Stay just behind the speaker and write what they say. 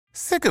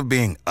Sick of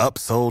being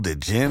upsold at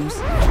gyms?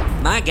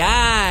 My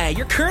guy,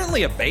 you're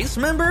currently a base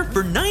member?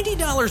 For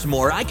 $90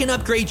 more, I can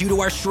upgrade you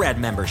to our Shred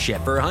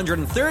membership. For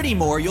 $130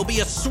 more, you'll be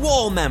a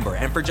Swole member.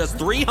 And for just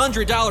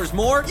 $300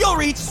 more, you'll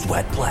reach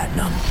Sweat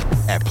Platinum.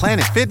 At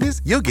Planet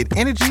Fitness, you'll get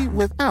energy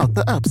without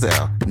the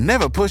upsell.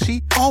 Never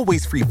pushy,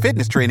 always free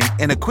fitness training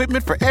and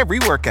equipment for every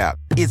workout.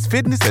 It's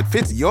fitness that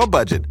fits your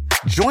budget.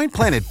 Join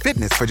Planet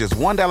Fitness for just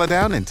 $1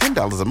 down and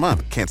 $10 a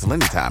month. Cancel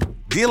anytime.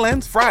 Deal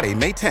ends Friday,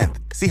 May 10th.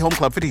 See Home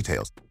Club for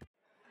details.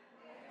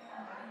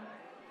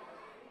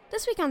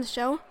 This week on the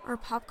show are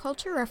pop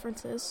culture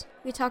references.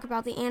 We talk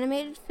about the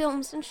animated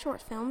films and short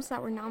films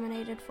that were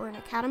nominated for an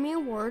Academy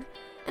Award,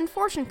 and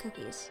fortune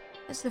cookies.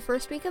 It's the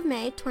first week of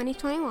May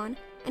 2021,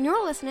 and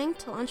you're listening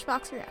to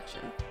Lunchbox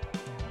Reaction.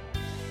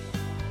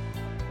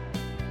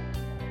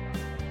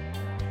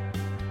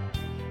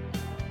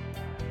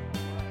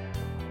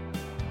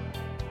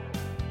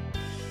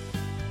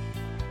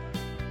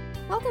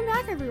 Welcome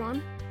back,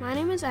 everyone. My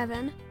name is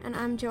Evan, and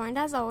I'm joined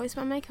as always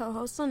by my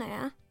co-host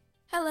Linnea.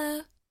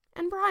 Hello.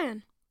 And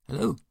Brian.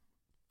 Hello.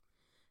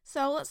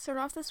 So let's start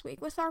off this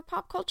week with our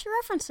pop culture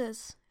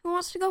references. Who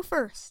wants to go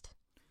first?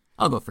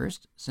 I'll go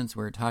first, since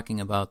we're talking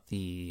about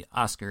the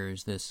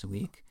Oscars this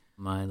week.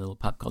 My little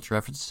pop culture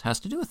reference has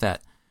to do with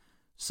that.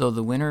 So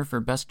the winner for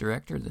Best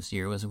Director this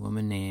year was a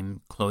woman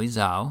named Chloe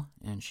Zhao,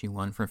 and she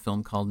won for a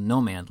film called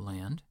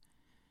Nomadland.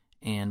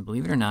 And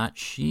believe it or not,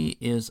 she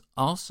is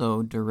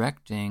also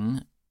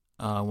directing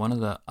one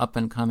of the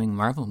up-and-coming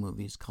Marvel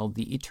movies called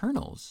The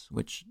Eternals,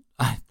 which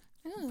I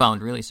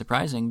found really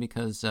surprising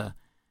because,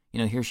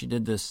 here she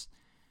did this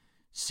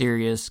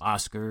serious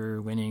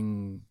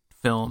Oscar-winning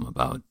film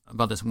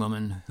about this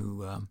woman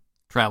who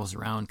travels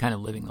around kind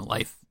of living a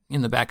life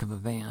in the back of a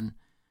van,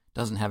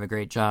 doesn't have a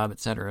great job,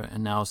 etc.,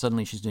 and now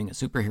suddenly she's doing a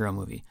superhero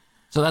movie.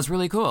 So that's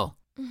really cool.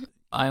 Mm-hmm.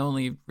 I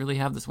only really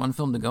have this one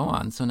film to go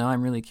on, so now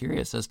I'm really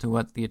curious as to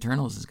what The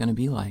Eternals is going to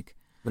be like.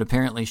 But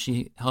apparently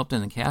she helped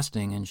in the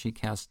casting, and she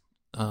cast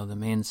the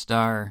main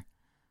star,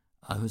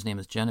 whose name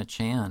is Jenna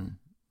Chan.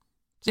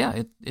 So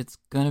yeah, it's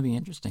going to be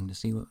interesting to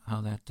see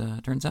how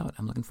that turns out.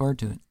 I'm looking forward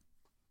to it.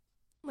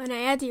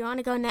 Linnea, do you want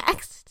to go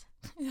next?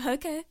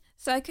 Okay.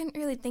 So I couldn't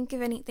really think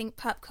of anything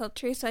pop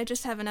culture, so I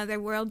just have another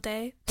World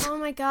Day. Oh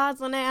my God,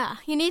 Linnea,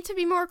 you need to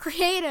be more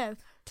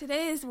creative.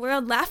 Today is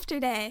World Laughter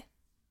Day.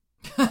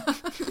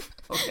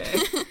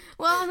 Okay.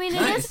 Well, I mean,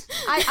 nice. It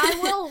is. I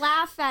will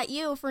laugh at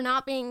you for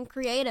not being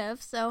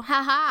creative, so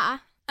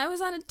haha. I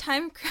was on a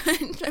time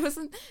crunch. I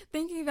wasn't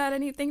thinking about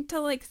anything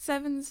till like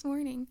 7 this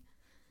morning.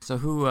 So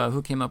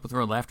who came up with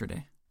World Laughter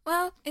Day?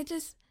 Well, it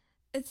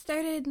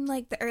started in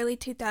like the early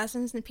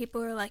 2000s, and people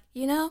were like,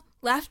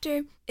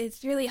 laughter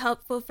is really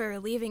helpful for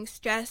relieving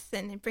stress,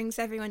 and it brings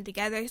everyone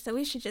together, so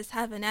we should just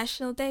have a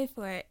national day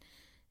for it.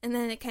 And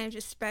then it kind of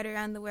just spread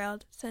around the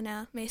world. So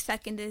now May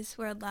 2nd is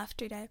World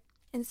Laughter Day.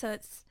 And so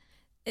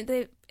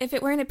if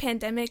it weren't a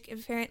pandemic,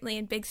 apparently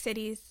in big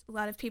cities, a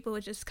lot of people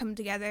would just come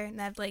together and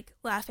have like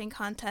laughing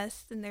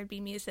contests, and there'd be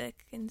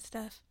music and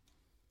stuff.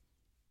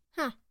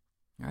 Huh.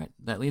 All right,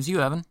 that leaves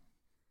you, Evan.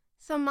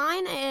 So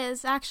mine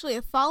is actually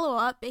a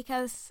follow-up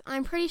because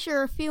I'm pretty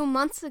sure a few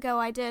months ago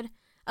I did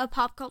a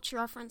pop culture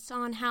reference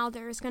on how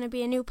there's going to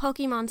be a new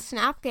Pokemon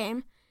Snap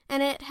game,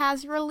 and it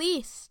has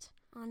released.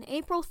 On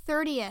April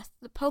 30th,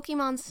 the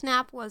Pokemon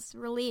Snap was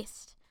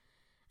released.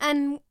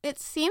 And it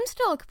seems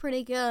to look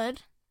pretty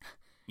good.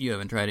 You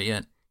haven't tried it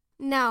yet?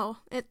 No,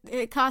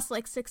 it costs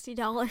like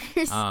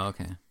 $60. Oh,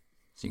 okay.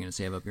 So you're going to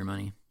save up your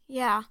money?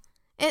 Yeah.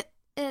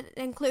 It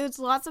includes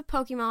lots of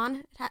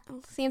Pokemon.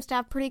 It seems to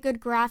have pretty good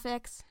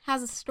graphics.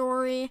 Has a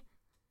story.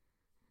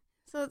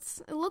 So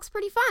it looks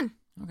pretty fun.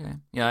 Okay.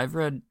 Yeah, I've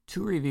read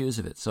 2 reviews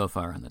of it so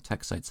far on the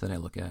tech sites that I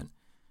look at.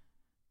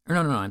 Or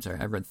no, I'm sorry.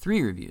 I've read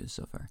 3 reviews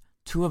so far.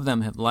 2 of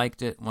them have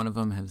liked it. One of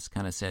them has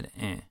kind of said,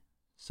 eh.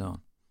 So,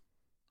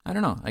 I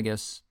don't know. I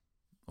guess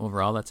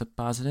overall that's a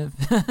positive.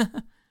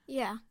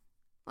 Yeah,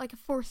 like a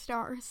 4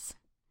 stars.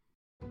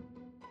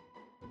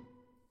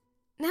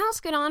 Now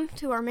let's get on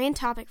to our main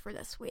topic for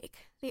this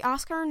week, the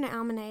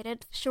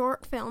Oscar-nominated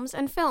short films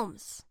and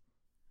films.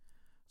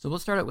 So we'll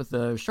start out with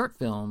the short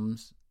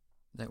films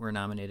that were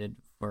nominated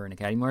for an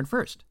Academy Award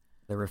first.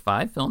 There were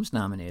 5 films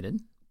nominated.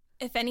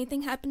 If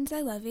Anything Happens,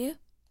 I Love You.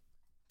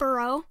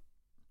 Burrow.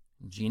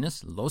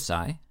 Genus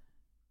Loci.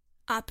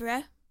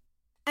 Opera.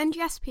 And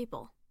Yes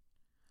People.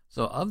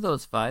 So of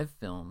those 5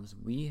 films,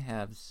 we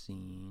have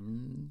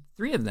seen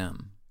 3 of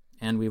them.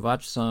 And we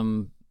watched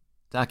some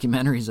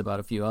documentaries about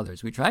a few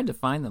others. We tried to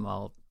find them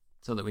all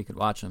so that we could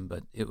watch them,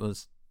 but it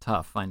was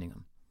tough finding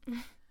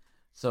them.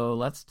 So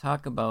let's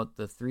talk about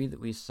the 3 that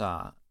we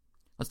saw.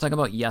 Let's talk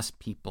about Yes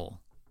People.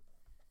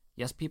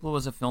 Yes People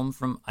was a film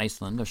from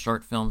Iceland, a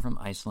short film from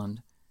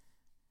Iceland.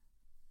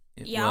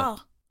 Yeah.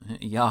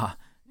 Yeah.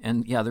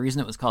 And yeah, the reason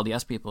it was called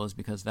Yes People is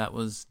because that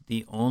was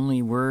the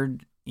only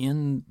word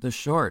in the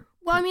short.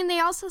 Well, I mean,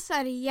 they also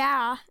said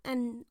yeah,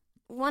 and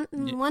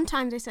one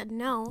time they said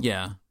no.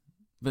 Yeah,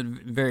 but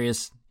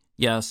various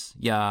yes,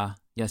 yeah,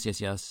 yes,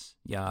 yes, yes,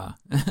 yeah.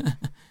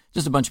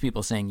 Just a bunch of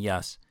people saying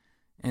yes.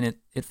 And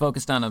it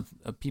focused on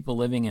a people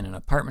living in an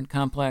apartment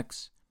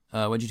complex.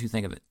 What'd you two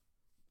think of it?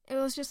 It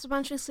was just a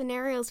bunch of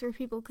scenarios where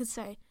people could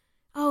say,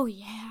 "Oh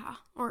yeah,"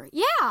 or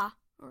 "Yeah,"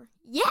 or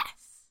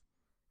 "Yes."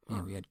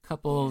 Yeah, we had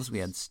couples, we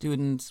had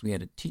students, we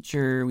had a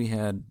teacher, we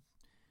had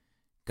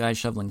guys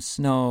shoveling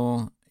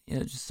snow.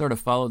 It just sort of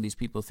followed these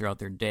people throughout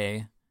their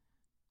day.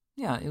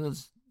 Yeah, it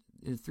was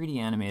 3D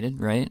animated,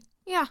 right?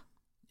 Yeah.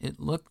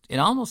 It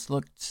almost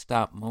looked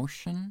stop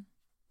motion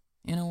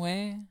in a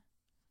way.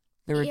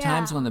 There were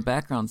times when the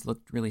backgrounds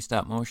looked really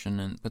stop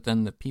motion, but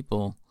then the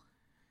people,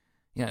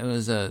 it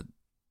was a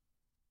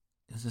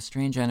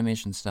strange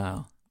animation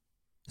style.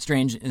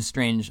 Strange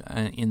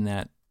in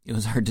that it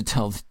was hard to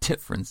tell the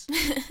difference.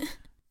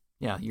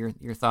 Yeah,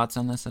 your thoughts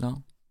on this at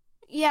all?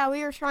 Yeah,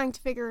 we were trying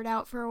to figure it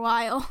out for a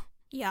while.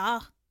 Yeah.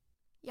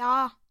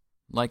 Yeah.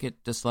 Like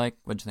it, dislike?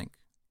 What'd you think?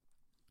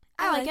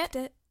 I like liked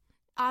it.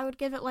 I would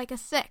give it like a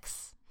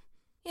 6.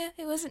 Yeah,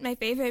 it wasn't my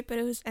favorite, but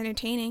it was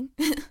entertaining.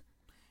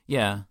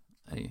 Yeah.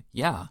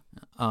 Yeah.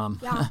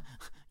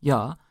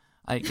 Yeah.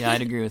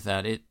 I'd agree with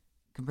that. It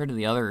compared to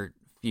the other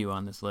few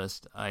on this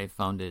list, I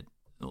found it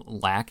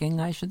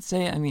lacking, I should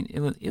say. I mean,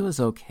 it was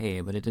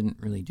okay, but it didn't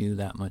really do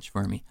that much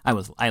for me.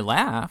 I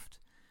laughed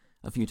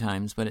a few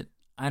times, but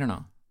I don't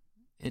know.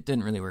 It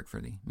didn't really work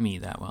for me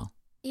that well.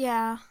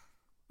 Yeah.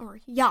 Or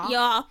yeah.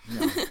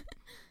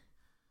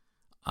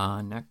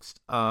 Yeah. Next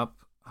up,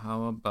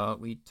 how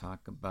about we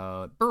talk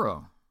about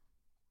Burrow?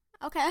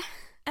 Okay.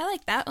 I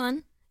like that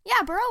one.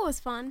 Yeah, Burrow was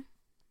fun.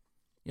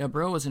 Yeah,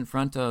 Burrow was in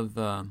front of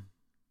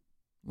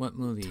what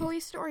movie? Toy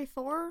Story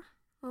 4?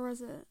 Or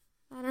was it?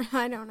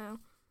 I don't know.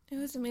 It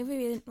was a movie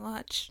we didn't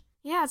watch.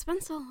 Yeah, it's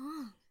been so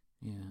long.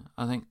 Yeah,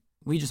 I think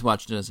we just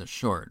watched it as a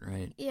short,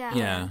 right? Yeah.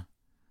 Yeah.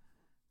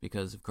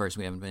 Because, of course,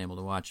 we haven't been able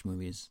to watch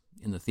movies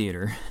in the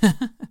theater.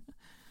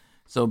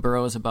 So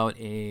Burrow is about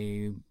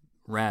a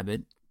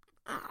rabbit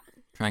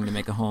trying to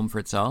make a home for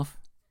itself.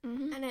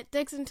 Mm-hmm. And it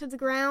digs into the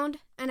ground,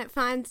 and it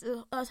finds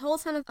a whole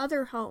ton of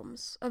other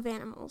homes of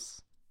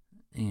animals.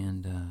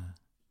 And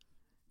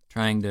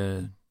trying to, I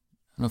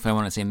don't know if I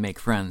want to say make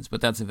friends, but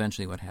that's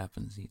eventually what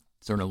happens. He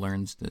sort of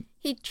learns that...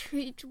 He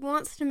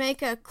wants to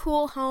make a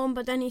cool home,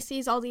 but then he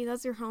sees all these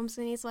other homes,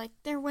 and he's like,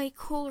 they're way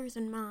cooler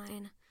than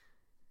mine.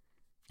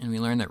 And we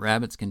learn that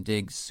rabbits can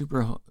dig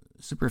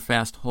super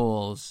fast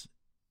holes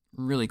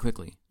really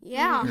quickly.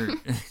 Yeah.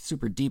 Or,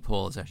 super deep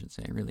holes, I should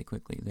say, really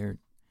quickly.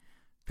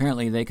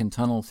 Apparently they can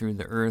tunnel through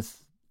the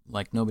earth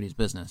like nobody's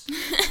business.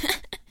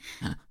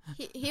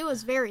 He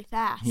was very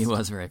fast. He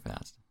was very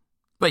fast.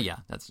 But yeah,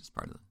 that's just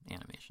part of the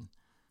animation.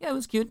 Yeah, it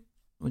was cute.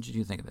 What did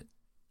you think of it?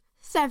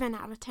 7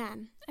 out of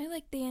 10. I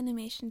like the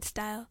animation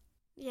style.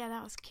 Yeah,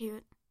 that was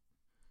cute.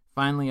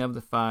 Finally, of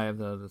the 5,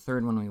 the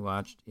third one we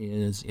watched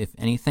is If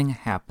Anything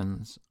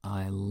Happens,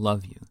 I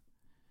Love You.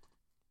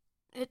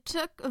 It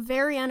took a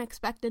very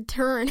unexpected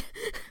turn.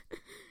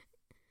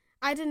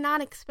 I did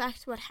not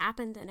expect what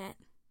happened in it.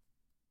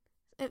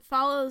 It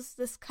follows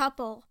this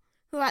couple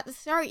who at the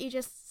start you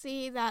just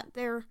see that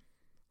they're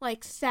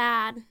like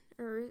sad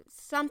or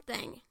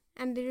something,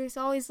 and there's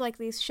always like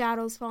these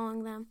shadows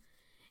following them.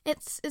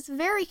 It's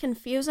very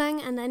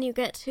confusing, and then you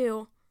get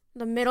to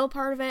the middle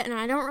part of it, and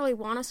I don't really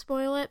want to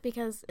spoil it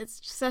because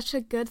it's such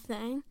a good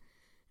thing.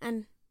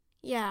 And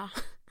yeah.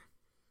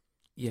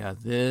 Yeah,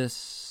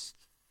 this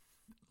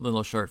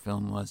little short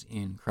film was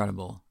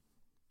incredible.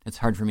 It's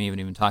hard for me to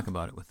even talk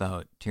about it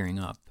without tearing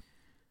up.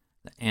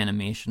 The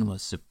animation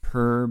was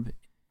superb.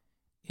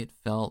 It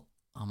felt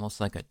almost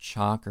like a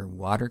chalk or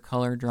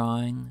watercolor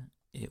drawing.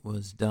 It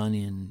was done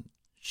in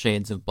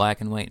shades of black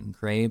and white and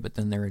gray, but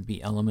then there would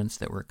be elements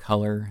that were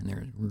color, and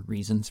there were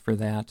reasons for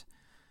that.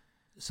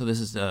 So this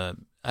is, I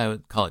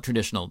would call it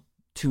traditional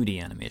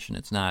 2D animation.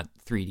 It's not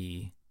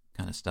 3D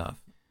kind of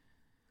stuff.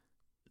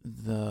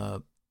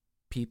 The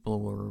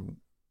people were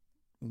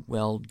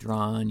well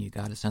drawn. You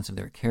got a sense of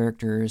their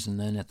characters, and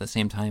then at the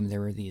same time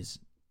there were these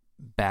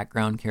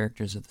background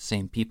characters of the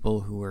same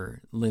people who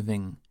were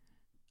living,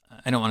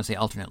 I don't want to say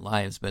alternate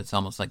lives, but it's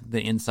almost like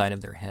the inside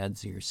of their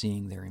heads. So you're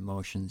seeing their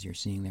emotions, you're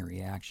seeing their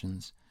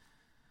reactions.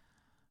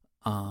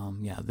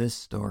 Yeah, this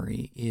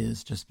story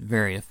is just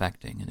very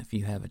affecting, and if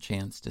you have a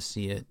chance to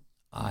see it,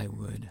 I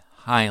would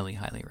highly,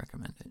 highly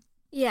recommend it.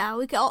 Yeah,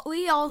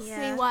 we all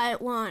see why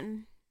it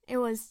won. It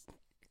was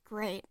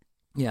great.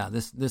 Yeah,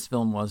 this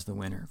film was the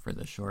winner for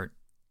the short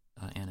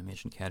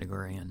animation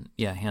category, and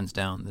yeah, hands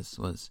down, this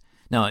was.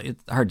 Now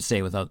it's hard to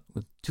say with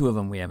 2 of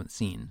them we haven't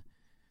seen.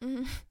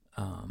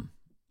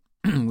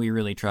 Mm-hmm. We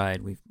really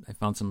tried. I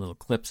found some little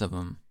clips of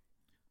them,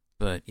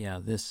 but yeah,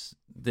 this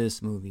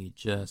movie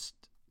just,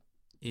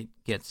 it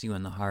gets you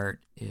in the heart.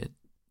 It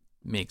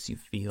makes you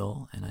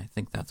feel, and I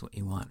think that's what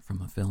you want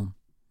from a film.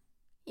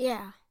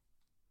 Yeah.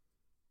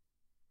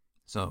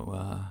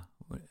 So,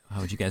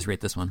 how would you guys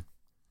rate this one?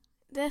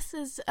 This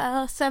is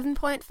a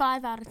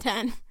 7.5 out of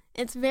 10.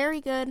 It's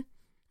very good.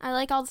 I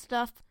like all the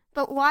stuff.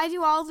 But why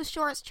do all the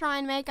shorts try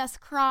and make us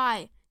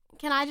cry?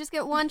 Can I just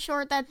get one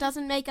short that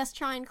doesn't make us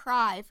try and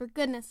cry, for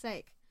goodness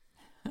sake?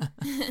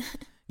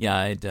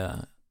 Yeah,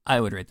 I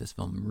would rate this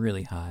film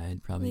really high.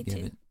 I'd probably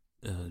give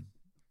it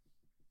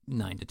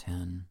 9 to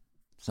 10,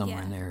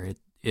 somewhere in Yeah. there.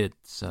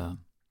 It's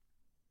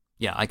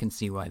I can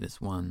see why this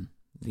won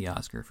the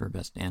Oscar for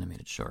Best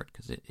Animated Short,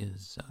 because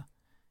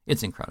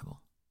it's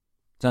incredible.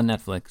 It's on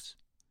Netflix.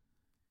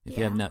 If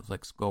you have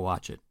Netflix, go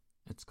watch it.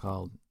 It's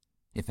called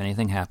If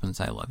Anything Happens,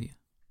 I Love You.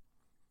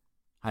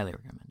 Highly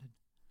recommended.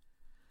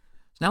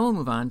 So now we'll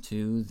move on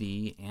to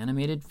the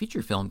animated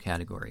feature film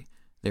category.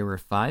 There were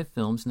 5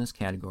 films in this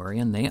category,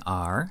 and they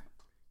are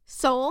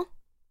Soul,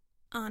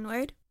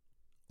 Onward,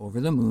 Over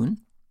the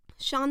Moon,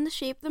 Shaun the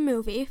Sheep the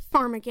movie,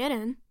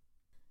 Farmageddon.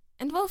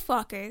 and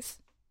Wolfwalkers.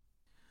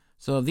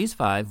 So of these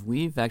 5,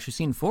 we've actually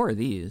seen 4 of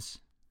these,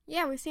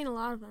 Yeah, we've seen a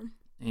lot of them.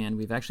 and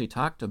we've actually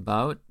talked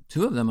about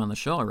 2 of them on the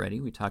show already.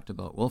 We talked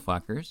about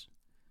Wolfwalkers,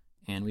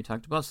 and we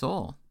talked about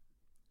Soul.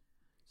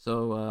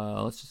 So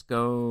let's just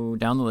go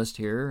down the list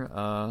here.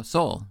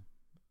 Soul.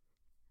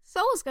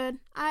 Soul is good.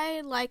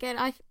 I like it.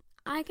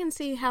 I can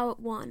see how it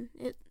won.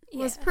 It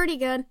was Yeah. pretty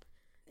good.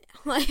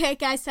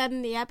 Like I said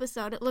in the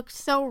episode, it looked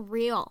so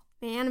real.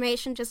 The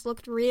animation just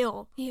looked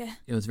real. Yeah.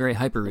 It was very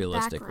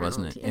hyper-realistic,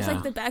 wasn't it? background, It's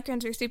like the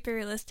backgrounds are super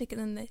realistic,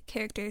 and then the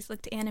characters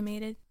looked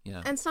animated.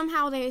 Yeah. And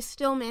somehow they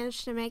still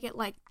managed to make it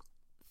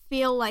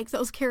feel like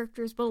those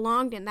characters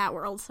belonged in that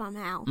world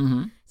somehow.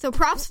 Mm-hmm. So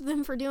props to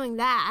them for doing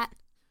that.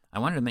 I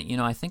wanted to mention,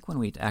 I think when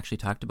we actually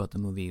talked about the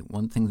movie,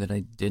 one thing that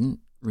I didn't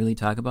really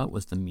talk about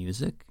was the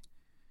music,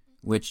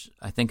 which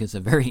I think is a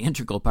very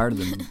integral part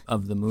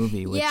of the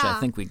movie, which I Yeah.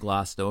 think we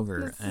glossed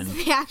over. This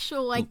is the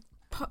actual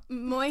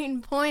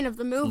main point of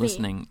the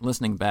movie.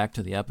 Listening back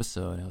to the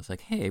episode, I was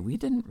like, hey, we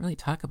didn't really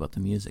talk about the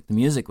music. The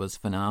music was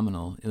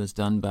phenomenal. It was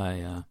done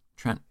by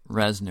Trent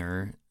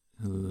Reznor,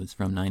 who's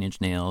from Nine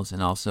Inch Nails,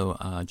 and also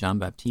John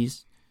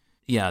Baptiste.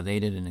 Yeah, they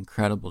did an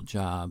incredible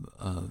job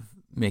of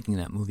making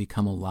that movie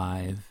come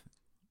alive.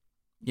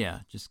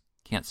 Yeah, just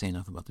can't say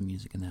enough about the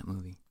music in that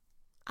movie.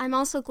 I'm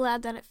also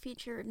glad that it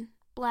featured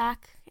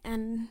black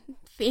and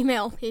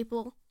female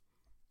people.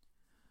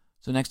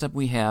 So next up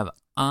we have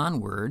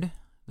Onward.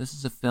 This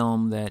is a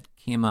film that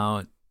came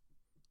out.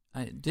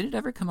 Did it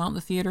ever come out in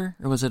the theater,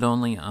 or was it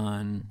only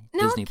on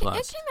Disney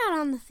Plus? It came out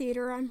on the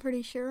theater, I'm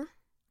pretty sure.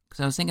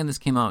 Because I was thinking this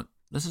came out.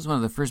 This is one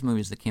of the first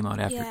movies that came out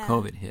after Yeah.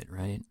 COVID hit,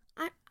 right?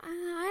 I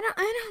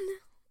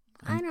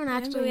don't I remember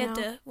actually we know. had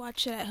to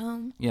watch it at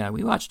home. Yeah,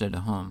 we watched it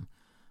at home.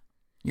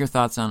 Your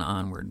thoughts on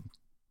Onward?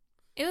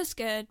 It was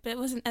good, but it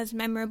wasn't as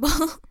memorable.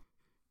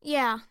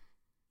 Yeah.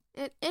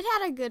 It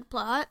had a good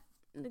plot,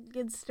 a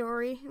good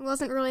story. It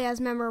wasn't really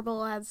as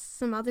memorable as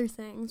some other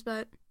things,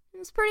 but it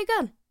was pretty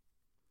good.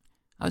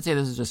 I would say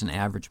this is just an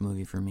average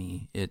movie for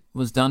me. It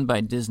was done by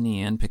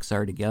Disney and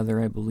Pixar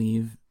together, I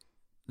believe.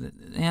 The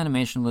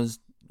animation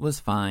was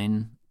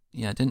fine.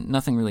 Yeah,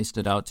 nothing really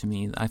stood out to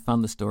me. I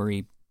found the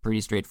story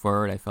pretty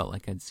straightforward. I felt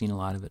like I'd seen a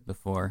lot of it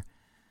before.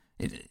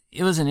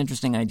 It was an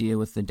interesting idea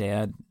with the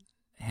dad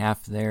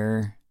half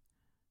there,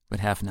 but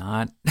half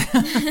not.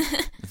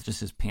 With just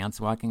his pants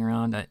walking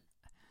around.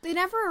 They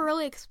never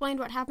really explained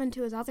what happened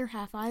to his other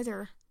half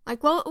either.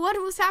 Like, what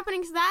was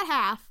happening to that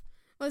half?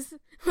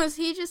 Was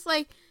he just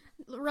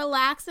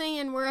relaxing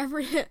and wherever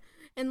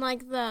in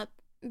the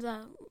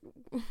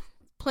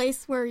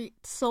place where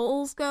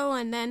souls go,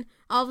 and then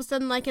all of a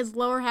sudden his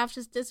lower half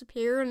just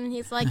disappeared, and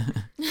he's like,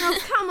 "Oh,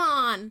 come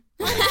on,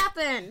 what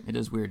happened?" It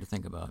is weird to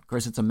think about. Of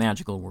course, it's a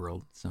magical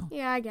world, so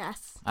Yeah, I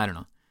guess. I don't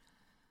know.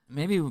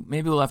 Maybe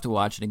we'll have to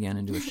watch it again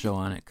and do a show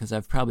on it, because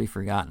I've probably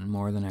forgotten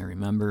more than I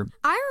remember.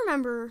 I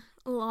remember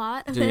a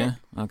lot of Do it. you?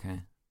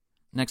 Okay.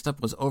 Next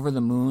up was Over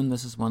the Moon.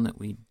 This is one that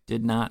we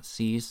did not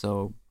see,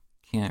 so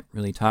can't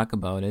really talk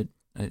about it.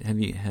 Have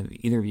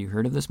either of you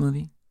heard of this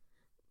movie?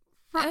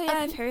 Oh yeah,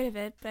 I've heard of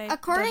it, but I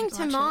According didn't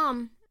to watch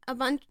Mom,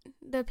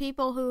 the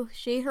people who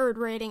she heard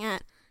rating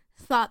it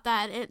thought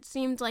that it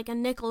seemed like a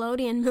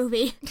Nickelodeon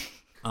movie.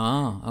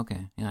 Oh,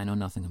 okay. Yeah, I know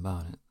nothing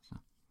about it.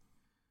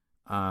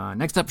 So.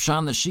 Next up,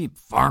 Shaun the Sheep,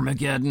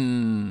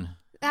 Farmageddon.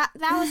 That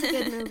was a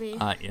good movie.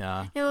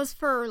 Yeah. It was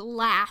for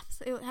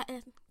laughs. It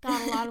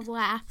got a lot of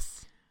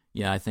laughs.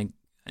 Yeah, I think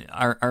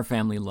our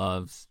family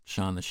loves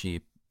Shaun the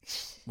Sheep.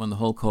 When the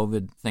whole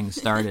COVID thing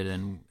started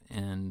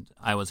and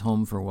I was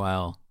home for a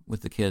while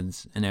with the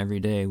kids, and every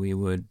day we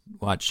would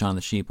watch Shaun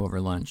the Sheep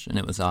over lunch, and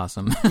it was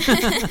awesome.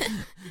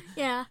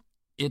 Yeah.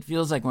 It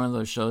feels like one of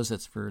those shows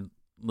that's for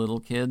little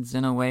kids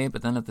in a way,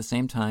 but then at the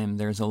same time,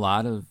 there's a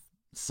lot of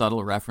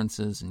subtle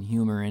references and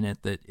humor in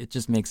it that it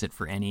just makes it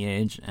for any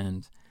age,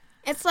 and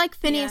It's like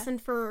Phineas Yeah.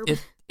 and Ferb.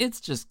 it's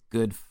just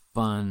good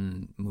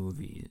fun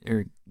movie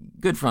or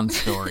good fun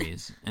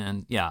stories.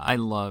 And yeah, I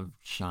love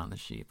Shaun the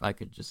Sheep. I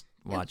could just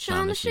watch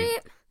Shaun the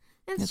Sheep.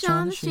 It's It's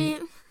Shaun the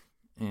Sheep.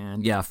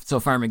 And yeah, so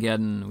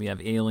Farmageddon, we have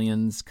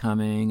aliens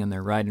coming, and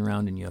they're riding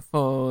around in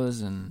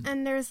UFOs, and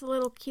And there's a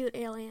little cute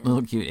alien.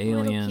 little cute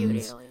aliens.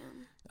 Little cute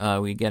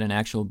alien. We get an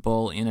actual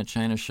bull in a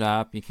china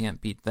shop. You can't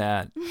beat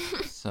that.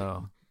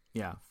 So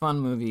yeah, fun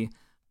movie.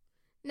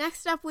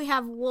 Next up, we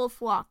have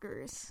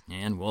Wolfwalkers.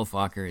 And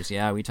Wolfwalkers.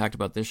 Yeah, we talked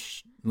about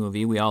this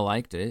movie. We all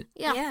liked it.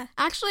 Yeah. Yeah.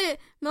 Actually,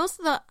 most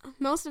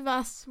of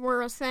us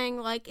were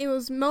saying it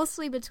was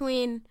mostly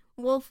between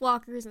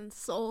Wolfwalkers and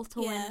Soul to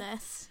win Yeah.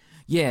 this.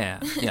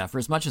 Yeah. For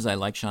as much as I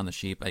like Shaun the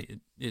Sheep,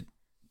 it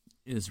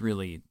is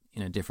really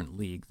in a different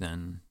league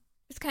than.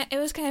 It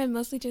was kind of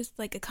mostly just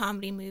like a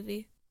comedy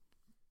movie.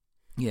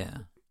 Yeah.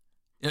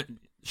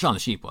 Shaun the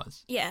Sheep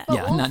was. Yeah.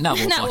 Yeah, not Not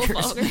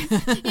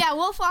Wolfwalkers. Yeah,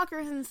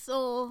 Wolfwalkers and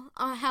Soul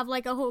have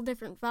like a whole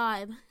different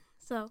vibe.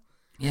 So.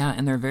 Yeah,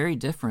 and they're very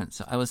different.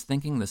 So I was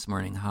thinking this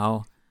morning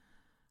how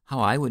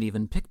I would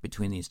even pick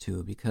between these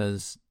two,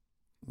 because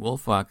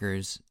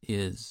Wolfwalkers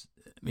is,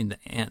 I mean,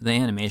 the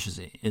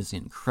animation is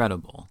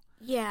incredible.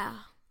 Yeah.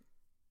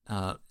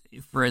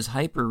 For as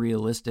hyper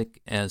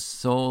realistic as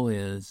Soul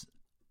is,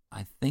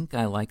 I think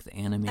I like the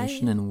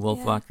animation in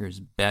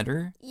Wolfwalkers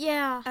better.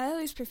 Yeah. I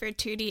always prefer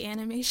 2D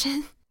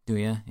animation. Do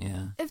you?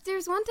 Yeah. If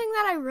there's one thing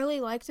that I really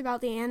liked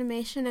about the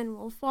animation in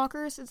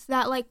Wolfwalkers, it's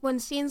that like when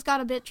scenes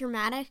got a bit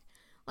dramatic,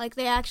 like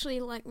they actually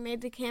like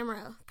made the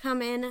camera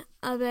come in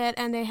a bit,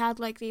 and they had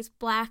like these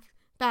black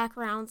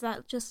backgrounds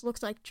that just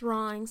looked like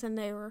drawings, and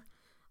they were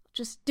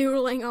just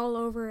doodling all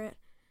over it,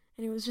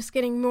 and it was just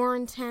getting more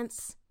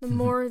intense the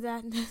more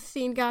that the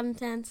scene got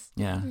intense.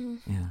 Yeah.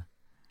 Yeah.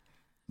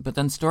 But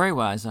then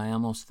story-wise, I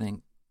almost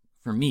think,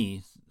 for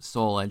me,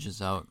 Soul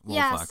edges out Wolfwalkers.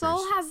 Yeah,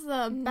 Soul has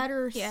the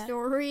better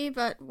story,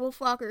 but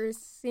Wolfwalkers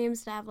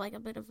seems to have like a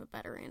bit of a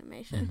better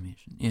animation.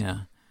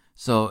 Yeah.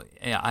 So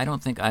I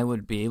don't think I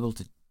would be able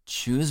to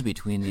choose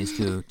between these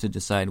two to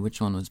decide which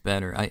one was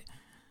better.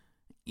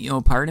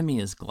 Part of me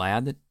is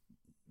glad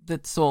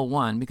that Soul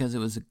won, because it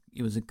was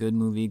a good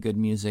movie, good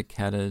music,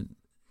 had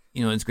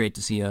it's great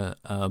to see a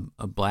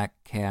black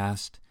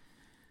cast.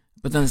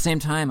 But then at the same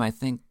time, I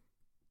think,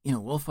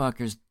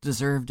 Wolfwalkers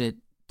deserved it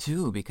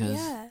too, because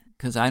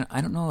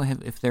I don't know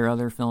if their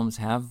other films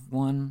have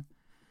won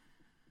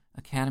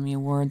Academy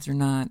Awards or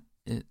not.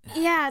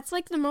 Yeah, it's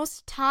like the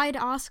most tied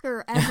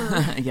Oscar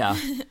ever. Yeah.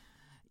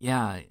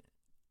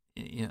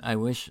 I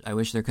wish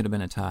there could have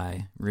been a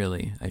tie.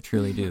 Really, I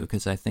truly do,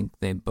 because I think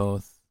they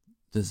both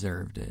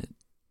deserved it.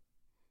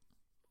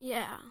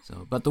 Yeah.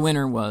 So, but the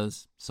winner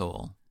was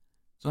Soul.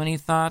 So, any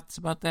thoughts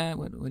about that?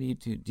 What do you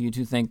two? Do you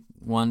two think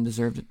one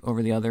deserved it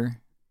over the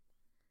other?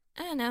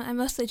 I don't know. I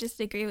mostly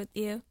just agree with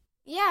you.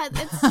 Yeah,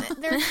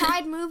 they're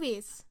tied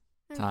movies.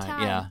 They're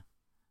tied.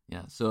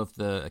 Yeah. So if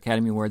the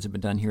Academy Awards had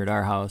been done here at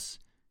our house,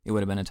 it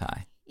would have been a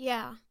tie.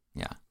 Yeah.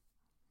 Yeah.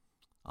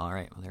 All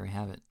right. Well, there we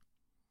have it.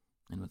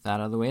 And with that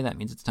out of the way, that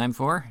means it's time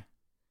for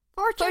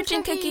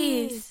Fortune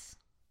Cookies.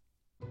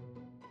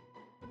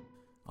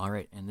 All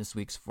right. And this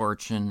week's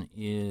fortune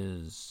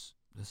is.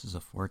 This is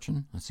a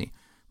fortune. Let's see.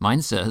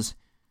 Mine says,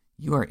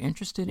 "You are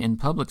interested in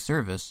public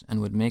service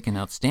and would make an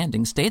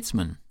outstanding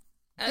statesman."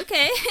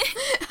 Okay.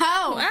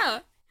 Oh.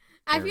 Wow.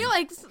 I feel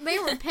like they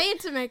were paid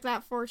to make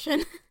that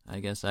fortune. I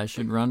guess I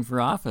should run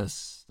for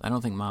office. I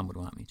don't think Mom would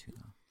want me to,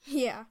 though.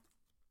 Yeah.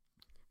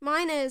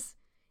 Mine is,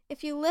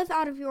 if you live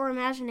out of your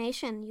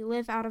imagination, you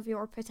live out of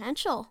your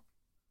potential.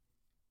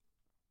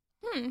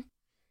 Wait,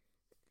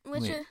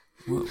 Which is,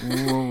 what?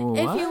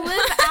 if you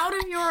live out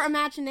of your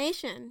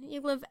imagination,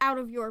 you live out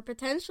of your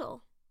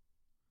potential.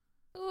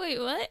 Wait,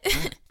 what?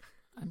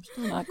 I'm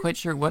still not quite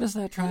sure. What is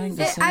that trying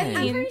to say? I'm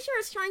pretty sure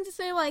it's trying to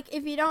say, like,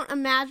 if you don't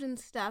imagine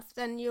stuff,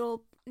 then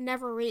you'll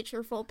never reach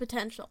your full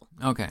potential.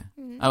 Okay.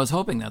 I was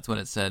hoping that's what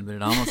it said, but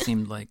it almost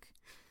seemed like...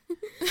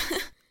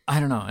 I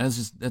don't know.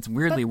 That's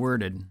weirdly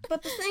worded.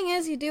 But the thing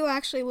is, you do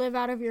actually live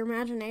out of your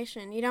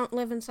imagination. You don't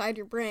live inside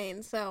your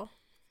brain, so...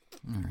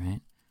 All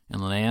right.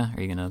 And Linnea,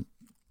 are you going to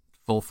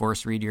full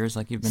force read yours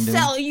like you've been doing?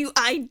 Sell you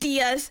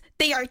ideas.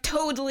 They are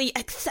totally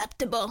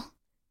acceptable.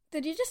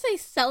 Did you just say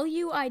sell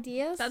you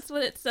ideas? That's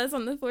what it says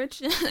on the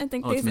fortune. I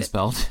think it's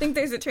misspelled. I think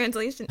there's a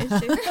translation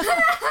issue.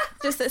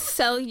 Just says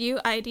sell you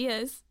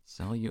ideas.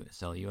 Sell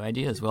you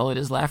ideas. Well, it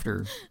is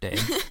Laughter Day.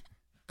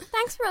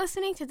 Thanks for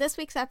listening to this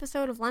week's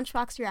episode of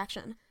Lunchbox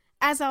Reaction.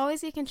 As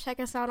always, you can check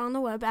us out on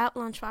the web at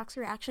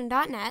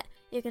lunchboxreaction.net.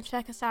 You can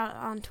check us out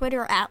on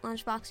Twitter at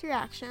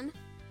lunchboxreaction.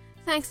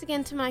 Thanks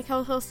again to my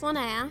co-host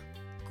Linnea.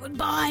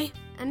 Goodbye.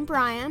 And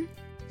Brian.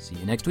 See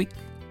you next week.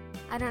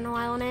 I don't know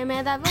why Linnea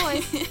made that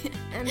voice.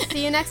 And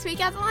see you next week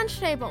at the lunch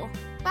table.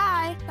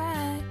 Bye.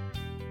 Bye.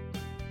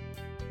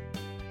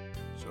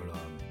 So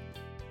long.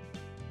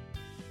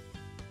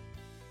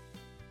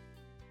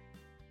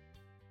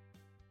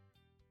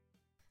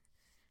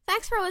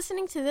 Thanks for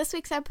listening to this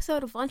week's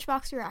episode of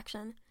Lunchbox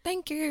Reaction.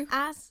 Thank you.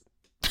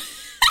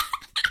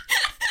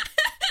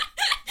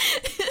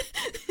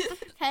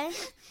 Okay.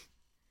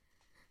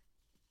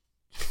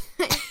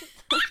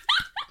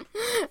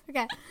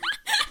 Okay.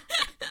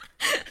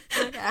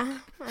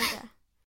 Okay.